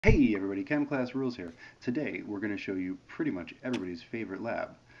Hey everybody, Chem Class Rules here. Today we're going to show you pretty much everybody's favorite lab,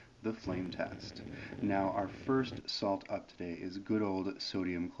 the flame test. Now our first salt up today is good old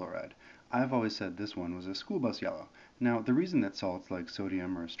sodium chloride. I've always said this one was a school bus yellow. Now the reason that salts like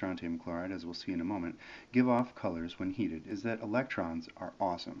sodium or strontium chloride, as we'll see in a moment, give off colors when heated is that electrons are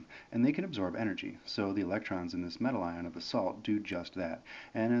awesome and they can absorb energy. So the electrons in this metal ion of the salt do just that.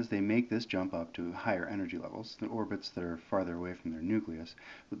 And as they make this jump up to higher energy levels, the orbits that are farther away from their nucleus,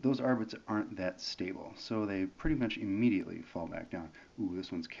 those orbits aren't that stable, so they pretty much immediately fall back down. Ooh,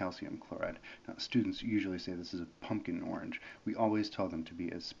 this one's calcium chloride. Now, students usually say this is a pumpkin orange. We always tell them to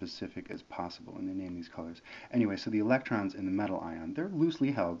be as specific as possible when they name these colors. Anyway, so the electrons in the metal ion, they're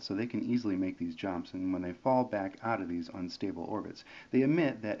loosely held, so they can easily make these jumps, and when they fall back out of these unstable orbits, they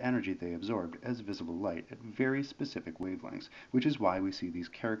emit that energy they absorbed as visible light at very specific wavelengths, which is why we see these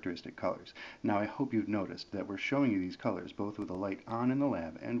characteristic colors. Now, I hope you've noticed that we're showing you these colors both with the light on in the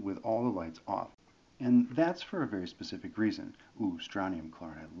lab and with all the lights off. And that's for a very specific reason. Ooh, strontium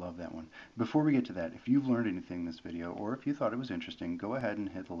chloride, I love that one. Before we get to that, if you've learned anything in this video, or if you thought it was interesting, go ahead and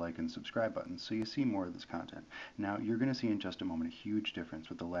hit the like and subscribe button so you see more of this content. Now, you're going to see in just a moment a huge difference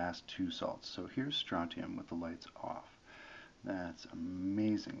with the last two salts. So here's strontium with the lights off. That's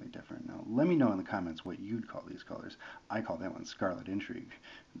amazingly different. Now, let me know in the comments what you'd call these colors. I call that one Scarlet Intrigue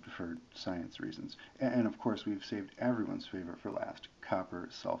for science reasons. And of course, we've saved everyone's favorite for last, copper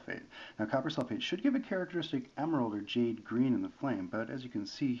sulfate. Now, copper sulfate should give a characteristic emerald or jade green in the flame, but as you can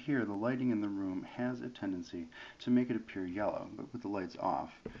see here, the lighting in the room has a tendency to make it appear yellow. But with the lights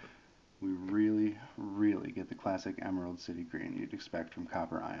off, we really get the classic Emerald City green you'd expect from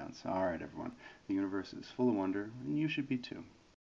copper ions. Alright everyone, the universe is full of wonder, and you should be too.